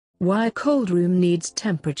Why a cold room needs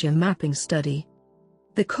temperature mapping study.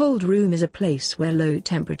 The cold room is a place where low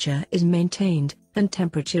temperature is maintained, and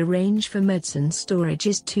temperature range for medicine storage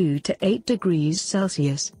is 2 to 8 degrees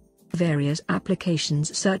Celsius. Various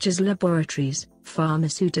applications such as laboratories,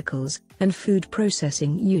 pharmaceuticals, and food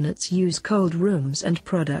processing units use cold rooms, and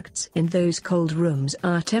products in those cold rooms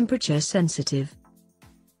are temperature sensitive.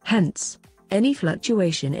 Hence, any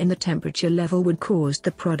fluctuation in the temperature level would cause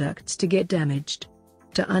the products to get damaged.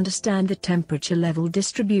 To understand the temperature level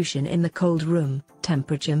distribution in the cold room,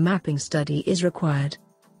 temperature mapping study is required.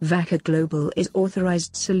 Vaca Global is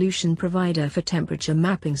authorized solution provider for temperature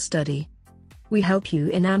mapping study. We help you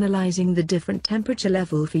in analyzing the different temperature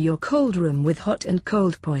level for your cold room with hot and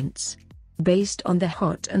cold points. Based on the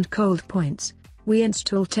hot and cold points, we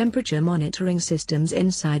install temperature monitoring systems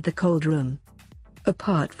inside the cold room.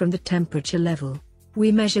 Apart from the temperature level,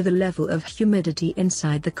 we measure the level of humidity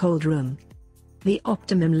inside the cold room. The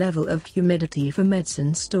optimum level of humidity for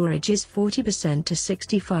medicine storage is 40% to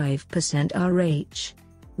 65% RH.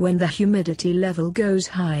 When the humidity level goes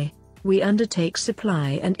high, we undertake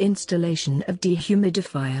supply and installation of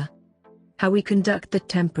dehumidifier. How we conduct the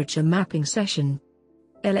temperature mapping session.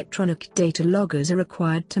 Electronic data loggers are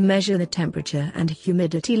required to measure the temperature and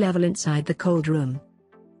humidity level inside the cold room.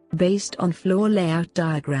 Based on floor layout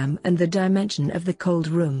diagram and the dimension of the cold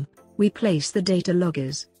room, we place the data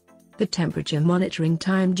loggers. The temperature monitoring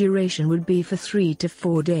time duration would be for 3 to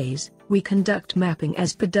 4 days. We conduct mapping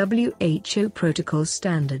as per WHO protocol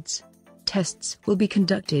standards. Tests will be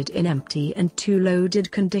conducted in empty and loaded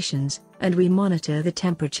conditions, and we monitor the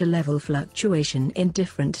temperature level fluctuation in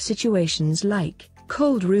different situations like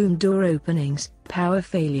cold room door openings, power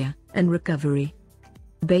failure, and recovery.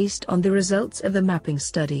 Based on the results of the mapping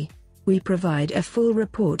study, we provide a full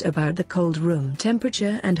report about the cold room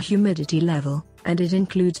temperature and humidity level, and it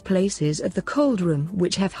includes places of the cold room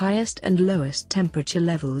which have highest and lowest temperature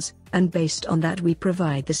levels, and based on that we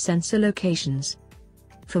provide the sensor locations.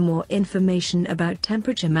 For more information about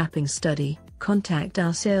temperature mapping study, contact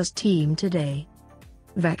our sales team today.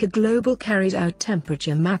 Vaca Global carries out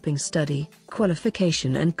temperature mapping study,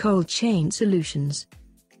 qualification and cold chain solutions.